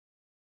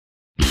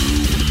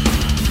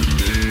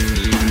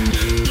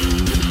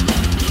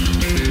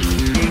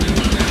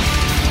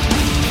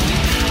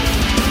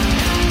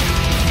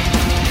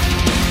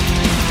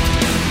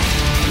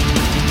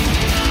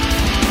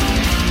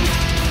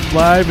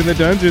live in the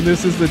dungeon.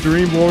 This is the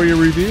Dream Warrior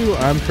Review.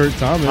 I'm Kurt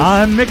Thomas.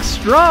 I'm Mick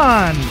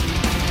Strawn.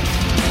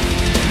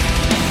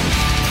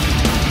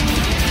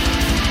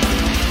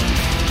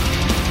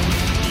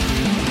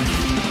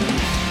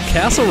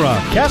 Castle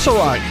Rock. Castle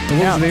Rock. And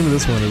what was the name of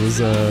this one? It was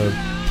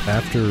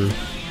after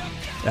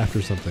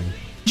something.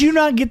 Did you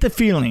not get the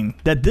feeling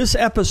that this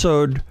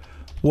episode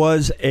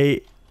was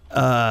a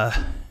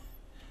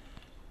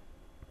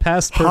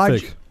Past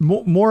Perfect?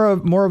 More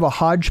of a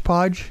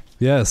hodgepodge?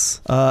 Yes.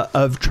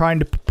 Of trying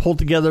to pull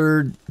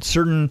together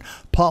certain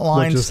plot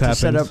lines what just to happened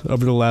set up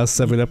over the last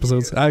 7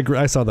 episodes. I agree.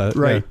 I saw that.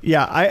 Right.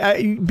 Yeah.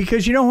 I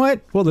because you know what?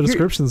 Well, the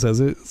description says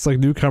it. It's like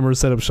newcomers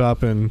set up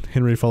shop and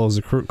Henry follows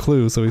a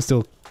clue, so he's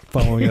still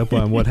following up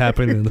on what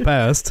happened in the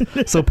past.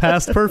 So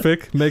Past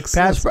Perfect makes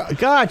sense.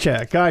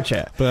 Gotcha.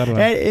 But I don't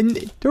know.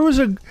 And there was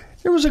a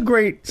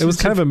great. It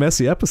was kind of a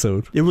messy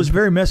episode. It was a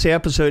very messy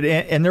episode,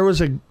 and there was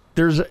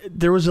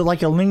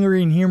like a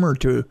lingering humor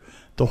to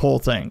the whole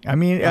thing. I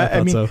mean,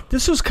 so.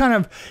 This was kind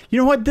of, you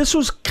know what? This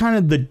was kind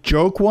of the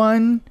joke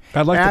one.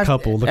 I liked the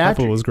couple. The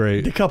couple was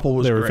great. The couple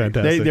was great. They were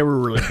fantastic. They were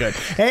really good.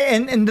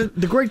 and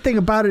the great thing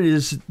about it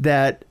is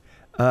that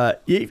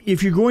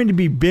if you're going to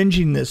be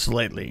binging this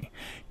lately,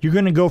 you're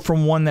going to go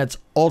from one that's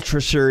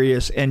ultra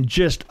serious and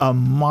just a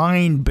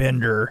mind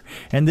bender,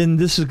 and then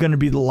this is going to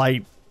be the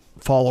light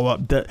follow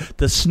up,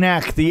 the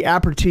snack, the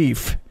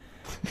aperitif.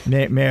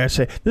 May I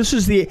say this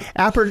is the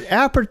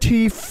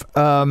aperitif,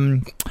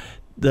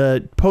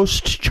 the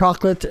post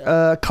chocolate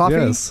coffee.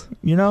 Yes.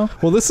 You know.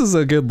 Well, this is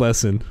a good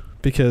lesson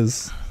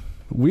because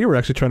we were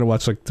actually trying to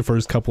watch like the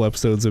first couple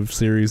episodes of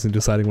series and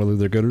deciding whether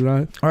they're good or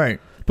not. All right.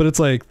 But it's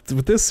like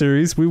with this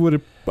series,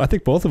 I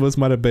think both of us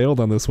might have bailed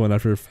on this one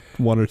after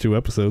 1 or 2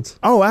 episodes.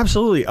 Oh,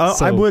 absolutely. So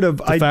I would have.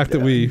 The fact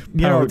that we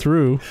powered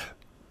through.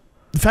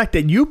 The fact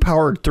that you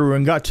powered through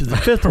and got to the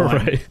 5th one.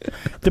 Right.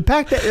 The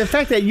fact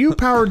that you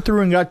powered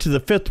through and got to the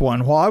 5th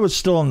one while I was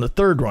still in the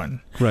 3rd one.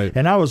 Right.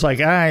 And I was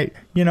like, I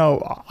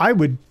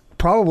would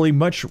probably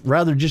much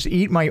rather just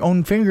eat my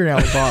own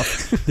fingernails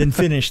off than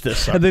finish this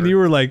sucker. And then you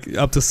were like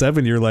up to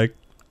 7. You're like,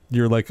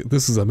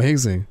 this is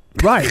amazing.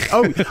 Right.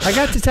 Oh, I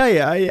got to tell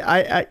you,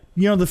 I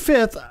the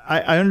 5th,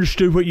 I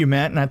understood what you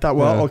meant, and I thought,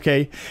 well,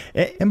 okay.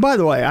 And by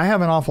the way, I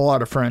have an awful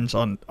lot of friends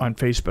on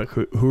Facebook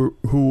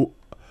who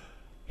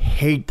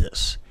hate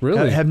this.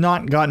 Really? Have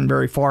not gotten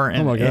very far.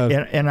 And, oh my God.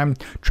 And I'm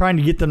trying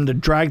to get them to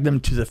drag them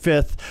to the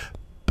 5th,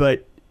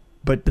 but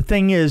the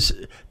thing is,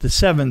 the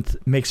 7th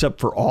makes up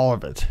for all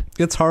of it.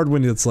 It's hard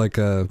when it's like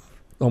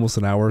almost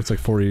an hour. It's like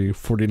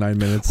 49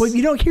 minutes. Well,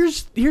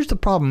 here's the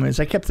problem is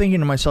I kept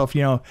thinking to myself,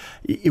 I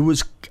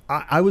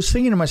was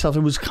thinking to myself, it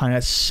was kind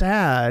of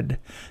sad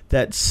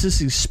that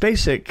Sissy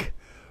Spacek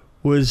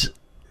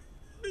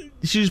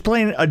she was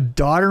playing a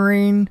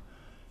doddering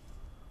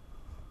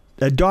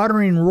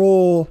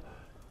role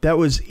that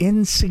was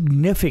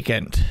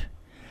insignificant,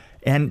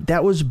 and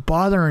that was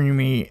bothering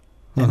me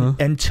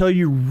until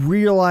you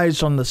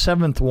realized on the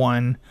 7th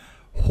one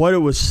what it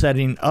was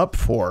setting up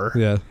for.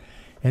 Yeah.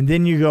 And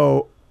then you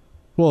go,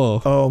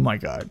 well, oh my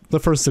God! The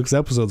first 6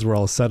 episodes were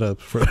all set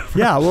up for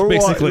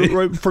basically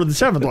for the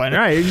 7th one,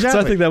 right? Exactly. So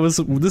I think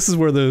this is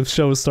where the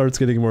show starts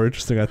getting more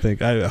interesting. I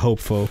think.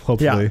 Hopefully.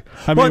 Yeah.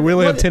 I mean, we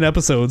only have 10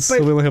 episodes,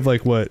 so we only have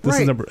like what? This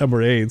right. is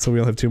number 8, so we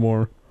only have 2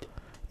 more.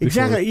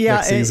 Exactly. Yeah.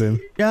 Next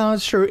season. Yeah,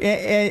 that's true.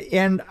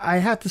 And I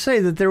have to say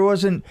that there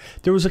was a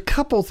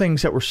couple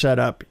things that were set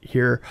up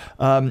here.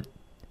 Well,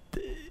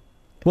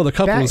 the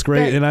couple was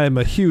great, and I am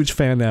a huge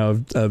fan now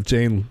of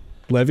Jane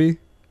Levy.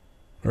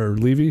 Or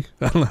Levy,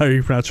 I don't know how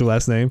you pronounce her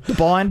last name. The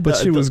blonde, but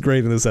she was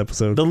great in this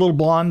episode. The little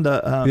blonde,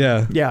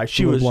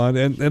 she was blonde,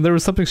 and there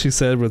was something she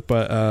said with,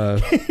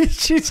 but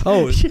she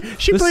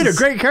played a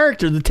great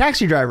character, the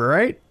taxi driver,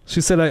 right?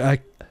 She said,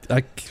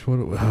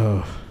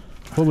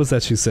 what was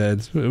that she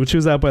said when she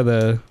was out by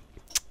the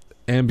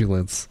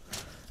ambulance,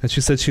 and she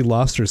said she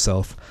lost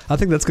herself. I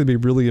think that's going to be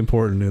really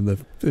important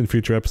in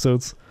future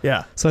episodes.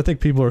 Yeah. So I think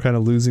people are kind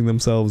of losing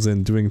themselves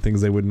and doing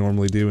things they would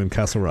normally do in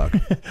Castle Rock.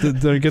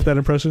 Did you get that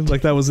impression?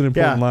 Like that was an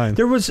important line.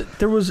 There was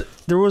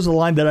a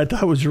line that I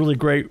thought was really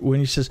great when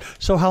he says,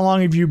 "So how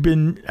long have you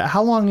been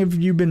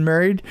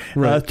married?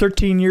 Right.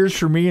 13 years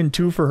for me and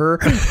 2 for her."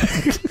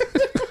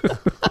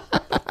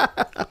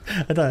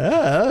 I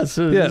thought,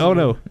 yeah. Oh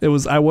no,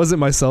 I wasn't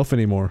myself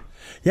anymore.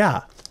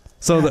 Yeah.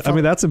 So I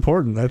mean that's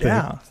important. I think.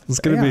 Yeah. It's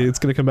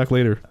gonna come back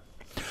later.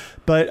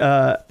 But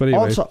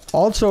anyway.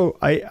 also,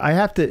 I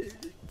have to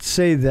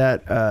say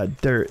that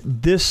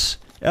this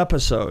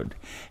episode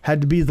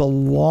had to be the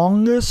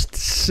longest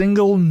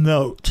single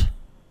note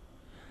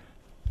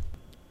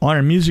on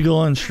a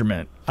musical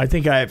instrument I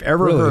think I have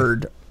ever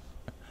heard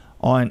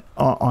on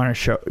a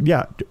show.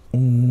 Yeah.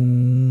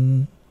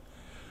 I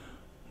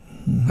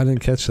didn't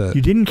catch that.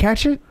 You didn't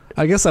catch it?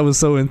 I guess I was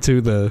so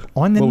into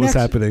what was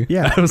happening.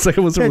 Yeah. I was like,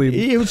 it wasn't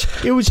really. It was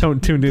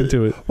tuned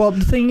into it. Well,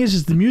 the thing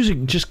is the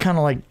music just kind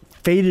of like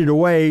faded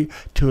away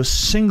to a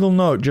single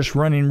note just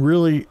running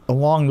really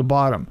along the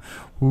bottom.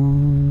 Ooh.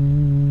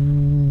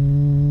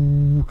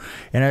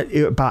 And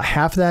about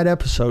half of that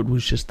episode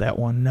was just that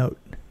one note.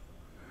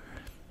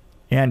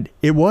 And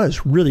it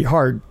was really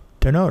hard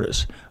to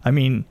notice. I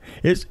mean,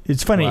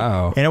 it's funny,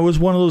 Wow. and it was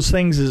one of those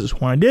things. Is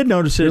when I did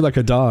notice it. You're like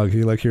a dog.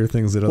 You like hear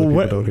things that other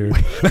people don't hear.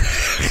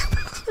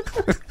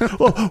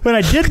 Well, when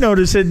I did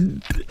notice it,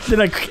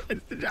 then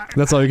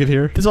That's all you could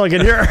hear? that's all I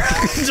could hear.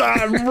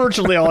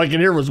 Virtually all I could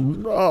hear was,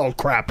 oh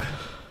crap.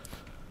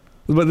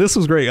 But this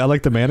was great. I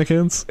like the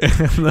mannequins and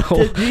the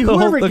whole,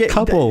 Whoever the get-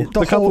 couple.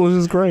 the The couple whole- was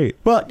just great.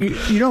 Well,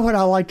 you know what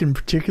I liked in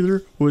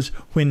particular was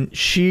when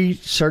she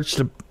starts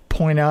to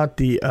point out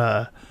the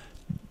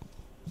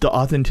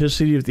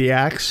authenticity of the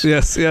axe.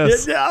 Yes,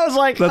 yes. I was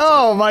like, That's-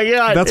 oh my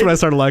god. That's when I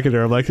started liking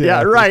her. I'm like,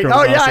 Yeah, this right. girl's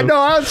Oh yeah, awesome.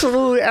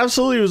 no,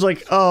 absolutely. It was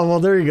like, oh well,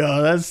 there you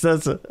go. That's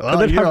a. Well,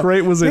 And then how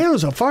great was it? It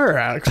was a fire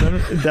axe. And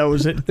that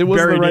was it. It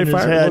wasn't the buried right in his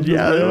fire- it head. wasn't the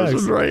Yeah, right it axe.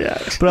 was the right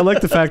axe. But I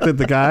like the fact that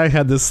the guy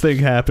had this thing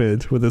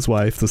happen with his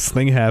wife. This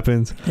thing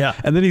happened. Yeah.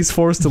 And then he's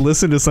forced to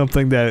listen to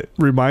something that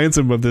reminds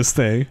him of this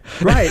thing.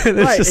 Right, And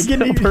it's right. just Again,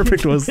 how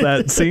perfect was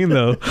that scene,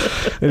 though.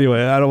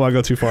 Anyway, I don't want to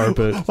go too far,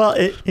 but Well,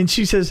 and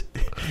she says,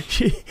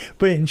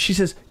 she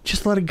says,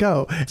 just let it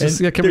go. just,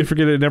 And yeah, can we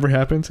forget it never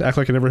happened? Act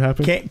like it never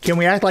happened? Can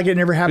we act like it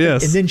never happened?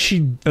 Yes. And then she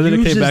And then it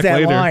uses came back that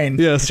later. line.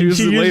 Yes, she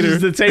uses it later.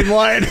 uses the same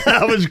line.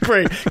 That was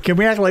great. Can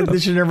we act like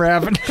this should never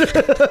happen?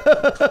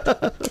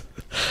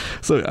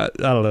 So I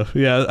don't know.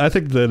 Yeah, I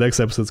think the next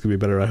episode's gonna be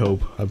better. I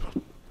hope.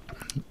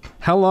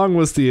 How long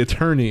was the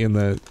attorney in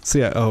the?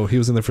 See, he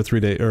was in there for 3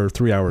 days or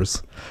 3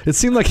 hours. It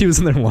seemed like he was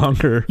in there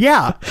longer.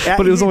 Yeah,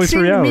 But it was only 3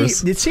 seemed to me-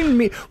 hours. It seemed to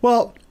me.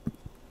 Well,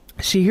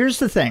 see, here's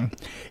the thing: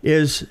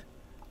 is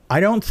I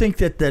don't think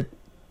that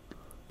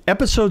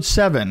episode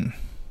 7.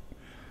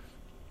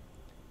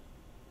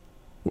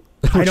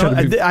 I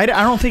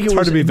don't think it It's was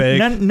hard to be vague.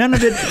 None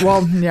of it.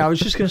 Well, yeah, I was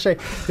just going to say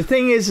the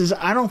thing is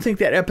I don't think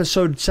that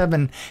episode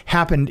 7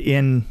 happened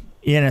in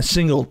a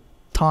single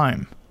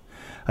time.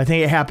 I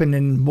think it happened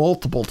in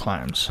multiple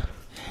times.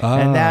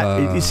 And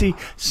that you see,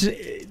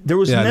 there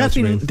was Yeah, I know what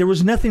you nothing. mean. There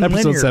was nothing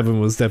Episode linear. 7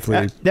 was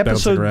definitely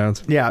bouncing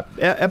around. Yeah,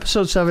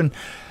 episode 7.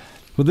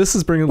 Well, this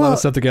is bringing a lot Well- of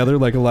stuff together.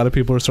 Like a lot of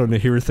people are starting to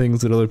hear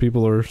things that other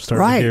people are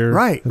starting to hear.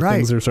 Right. and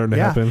Things are starting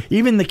to happen.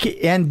 Even the kid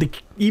and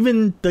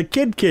even the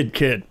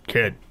kid.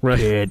 Right.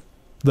 Kid.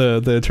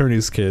 The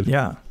attorney's kid.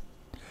 Yeah.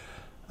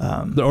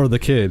 Or the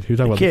kid. You're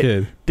talking about the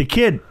kid. The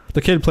kid.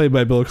 The kid played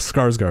by Bill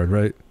Skarsgård,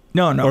 right?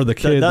 No. Or the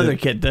kid The other that-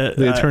 kid.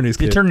 the attorney's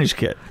The kid. attorney's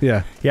kid.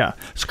 Yeah. Yeah.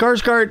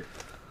 Skarsgård.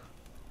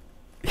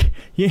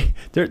 Yeah,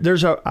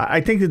 I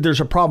think that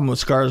there's a problem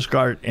with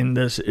Skarsgård in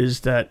this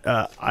is that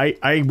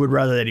I would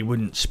rather that he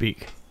wouldn't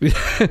speak.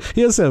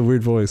 He has that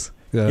weird voice.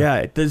 Yeah.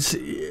 Yeah.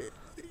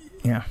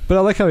 Yeah. But I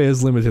like how he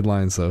has limited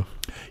lines, though.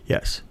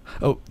 Yes.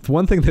 Oh,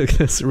 one thing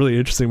that's really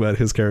interesting about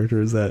his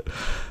character is that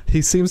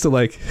he seems to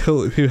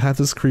he'll have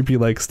this creepy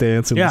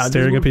stance and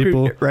staring at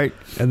people, Right.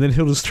 and then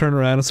he'll just turn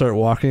around and start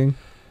walking,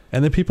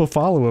 and then people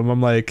follow him.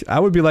 I'm like, I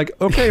would be like,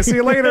 okay, see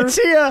you later.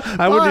 See ya.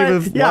 I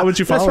wouldn't even. Why would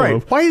you follow That's right.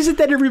 him? Why is it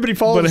that everybody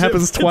follows But it him?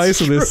 happens It's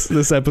twice in true.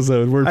 this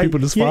episode where people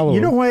just follow You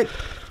him. know what?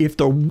 If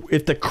the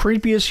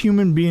creepiest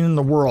human being in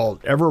the world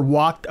ever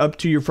walked up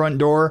to your front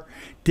door,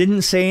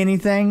 didn't say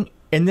anything,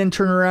 and then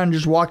turned around and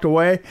just walked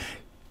away,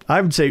 I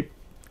would say,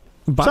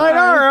 Bye.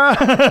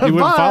 sayonara. You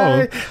wouldn't follow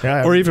him.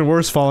 Yeah. Or even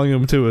worse, following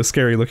him to a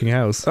scary looking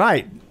house.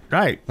 Right.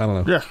 I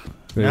don't know. Yeah.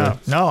 Yeah.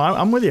 No,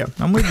 I'm with you.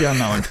 I'm with you on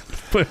that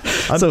one.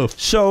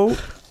 So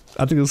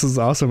I think this is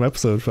an awesome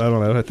episode. I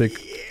don't know. I think.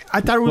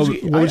 I thought it was.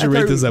 What would you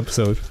rate this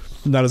episode?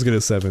 Not as good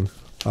as 7,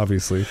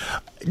 obviously.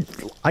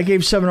 I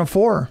gave 7 a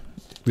 4.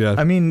 Yeah.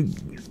 I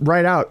mean,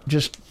 right out,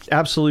 just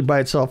absolutely by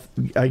itself,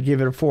 I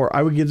gave it a 4.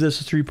 I would give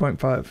this a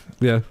 3.5.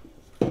 Yeah.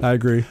 I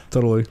agree.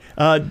 Totally.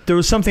 There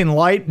was something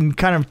light and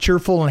kind of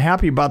cheerful and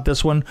happy about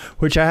this one,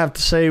 which I have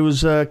to say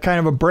was kind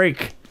of a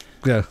break.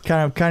 Yeah.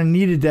 Kind of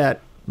needed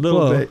that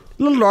little bit.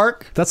 A little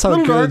dark. That's how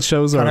little good dark,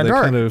 shows are. kinda They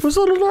dark. kind It of was a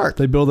little dark.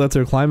 they build out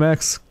their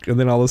climax, and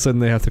then all of a sudden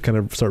they have to kind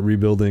of start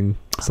rebuilding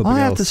something All I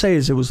have else. to say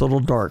is it was a little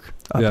dark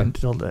up Yeah.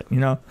 until that.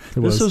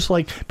 It This was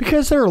like,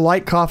 because there are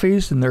light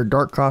coffees and there are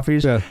dark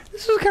coffees. Yeah.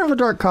 This is kind of a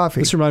dark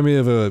coffee. This reminded me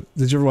of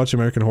Did you ever watch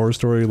American Horror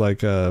Story?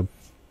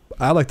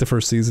 I like the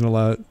first season a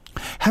lot,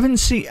 I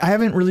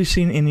haven't really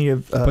seen any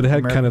of. but it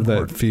had kind of American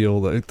Horror. that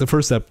feel. Like the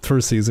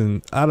first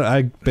season,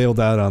 I bailed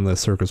out on the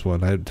circus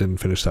one. I didn't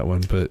finish that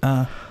one, but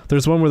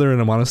there's one where they're in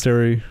a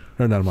monastery,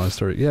 or not a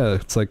monastery. Yeah,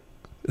 it's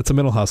a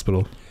mental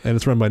hospital, and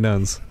it's run by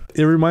nuns.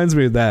 It reminds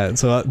me of that,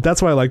 so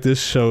that's why I like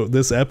this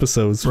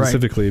episode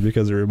specifically,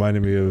 because it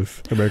reminded me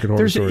of American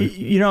Horror Story.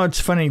 It's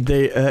funny.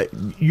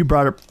 You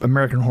brought up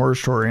American Horror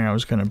Story, and I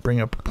was going to bring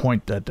up a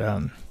point that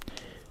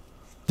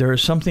there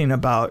is something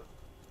about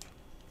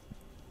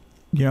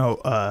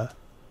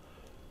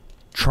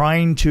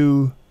trying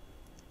to,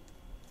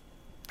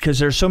 because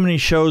there's so many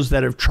shows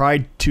that have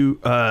tried to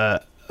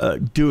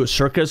do a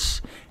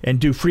circus and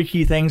do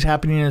freaky things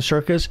happening in a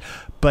circus,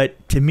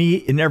 but to me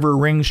it never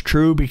rings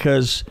true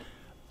because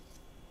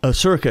a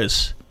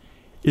circus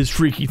is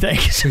freaky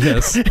things.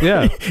 Yes.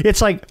 Yeah.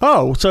 It's like,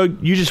 oh, so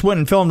you just went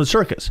and filmed the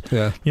circus.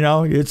 Yeah.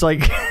 It's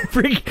like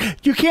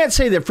you can't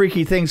say that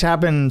freaky things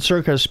happen in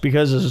circus,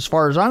 because as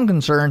far as I'm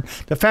concerned,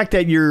 the fact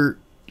that you're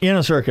in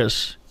a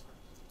circus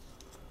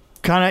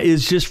kind of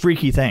is just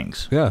freaky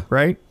things. Yeah.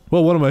 Right?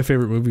 Well, one of my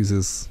favorite movies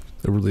is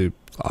a really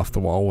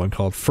off-the-wall one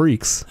called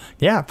Freaks.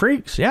 Yeah,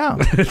 Freaks. Yeah.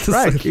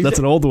 Right. That's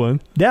an old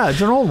one. Yeah,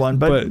 it's an old one.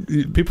 But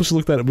people should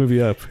look that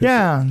movie up.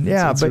 Yeah,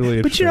 it's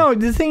really but you know,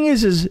 the thing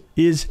is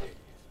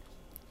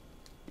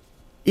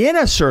in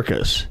a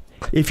circus,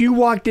 if you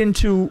walked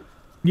into,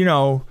 you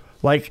know,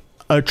 like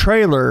a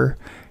trailer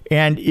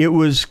and it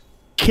was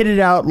kitted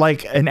out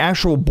like an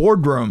actual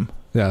boardroom,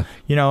 yeah,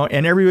 you know,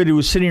 and everybody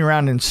was sitting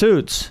around in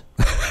suits,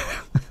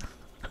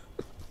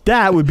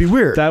 that would be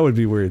weird. That would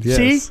be weird.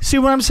 Yes. See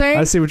what I'm saying?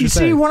 I see what you're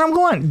saying. You see what I'm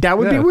going? That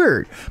would be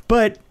weird.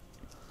 But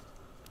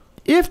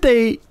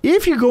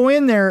if you go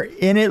in there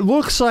and it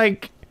looks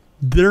like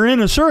they're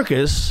in a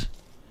circus,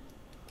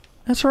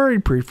 that's already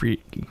pretty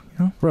freaky, you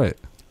know? Right.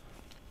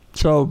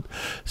 So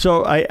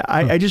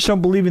I just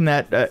don't believe in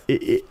that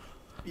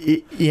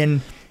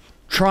in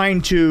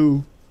trying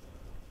to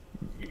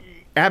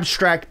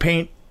abstract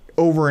paint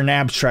over an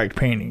abstract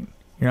painting.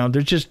 You know,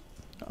 there's just,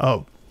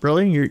 oh,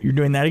 really? You're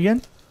doing that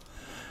again?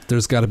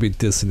 There's got to be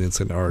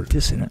dissonance in art.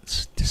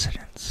 Dissonance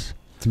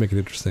to make it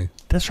interesting.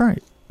 That's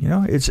right. You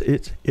know,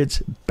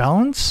 it's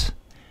balance,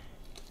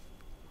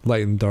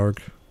 light and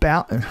dark.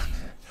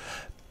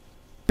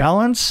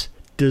 Balance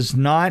does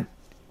not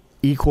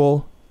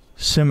equal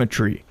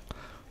symmetry.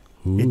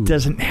 Ooh. It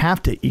doesn't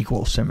have to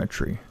equal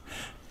symmetry.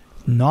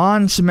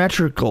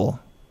 Non-symmetrical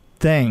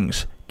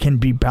things can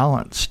be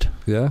balanced.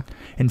 Yeah.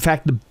 In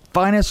fact, the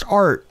finest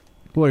art.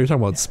 Well, you're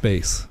talking about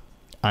space.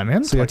 I'm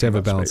in. So you have to have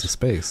a balance of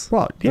space.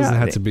 Well, yeah. It doesn't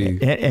have to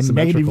be and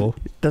symmetrical.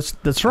 Negative.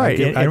 That's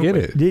right. I get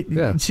it.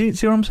 Yeah. See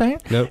what I'm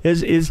saying? Yep.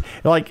 Is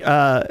like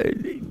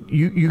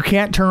you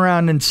can't turn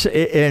around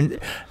and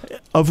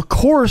of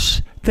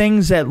course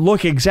things that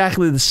look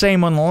exactly the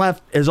same on the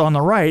left as on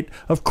the right.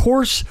 Of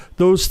course,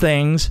 those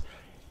things,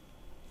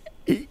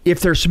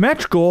 if they're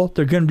symmetrical,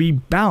 they're going to be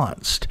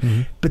balanced.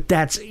 Mm-hmm. But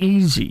that's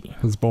easy.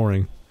 It's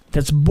boring.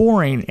 That's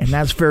boring, and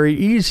that's very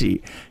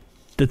easy.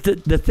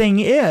 The thing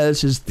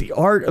is the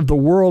art of the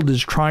world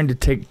is trying to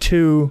take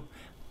two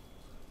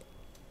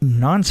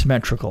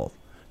non-symmetrical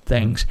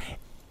things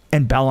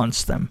and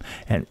balance them,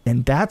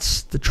 and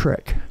that's the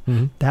trick.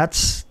 Mm-hmm.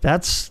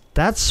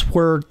 That's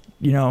where,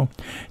 you know,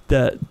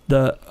 the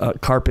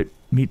carpet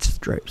meets the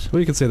drapes. Well,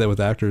 you can say that with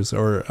actors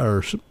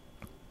or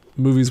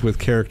movies with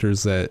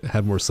characters that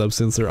have more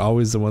substance. They're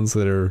always the ones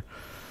that are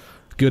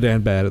good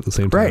and bad at the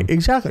same time. Right,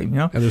 exactly. You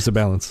know, and there's a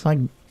balance. Like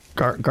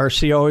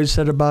Garcia always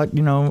said about,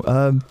 you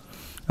know,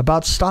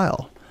 about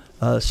style.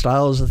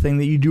 Style is the thing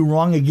that you do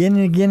wrong again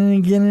and again and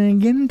again and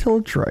again until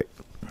it's right.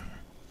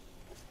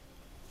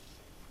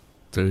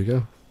 There you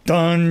go.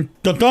 Dun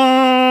dun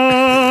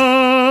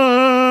dun.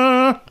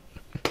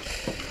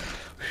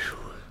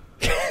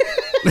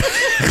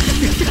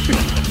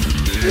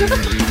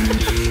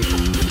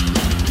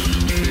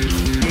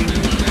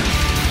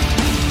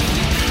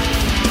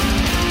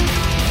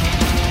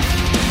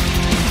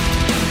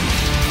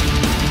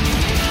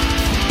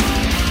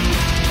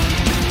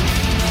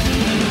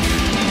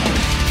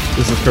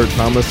 This is Kurt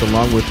Thomas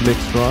along with Nick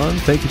Strawn.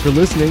 Thank you for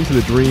listening to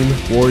the Dream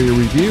Warrior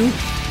Review.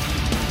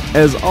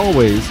 As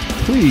always,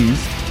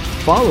 please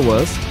follow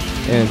us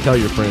and tell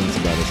your friends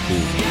about us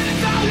too.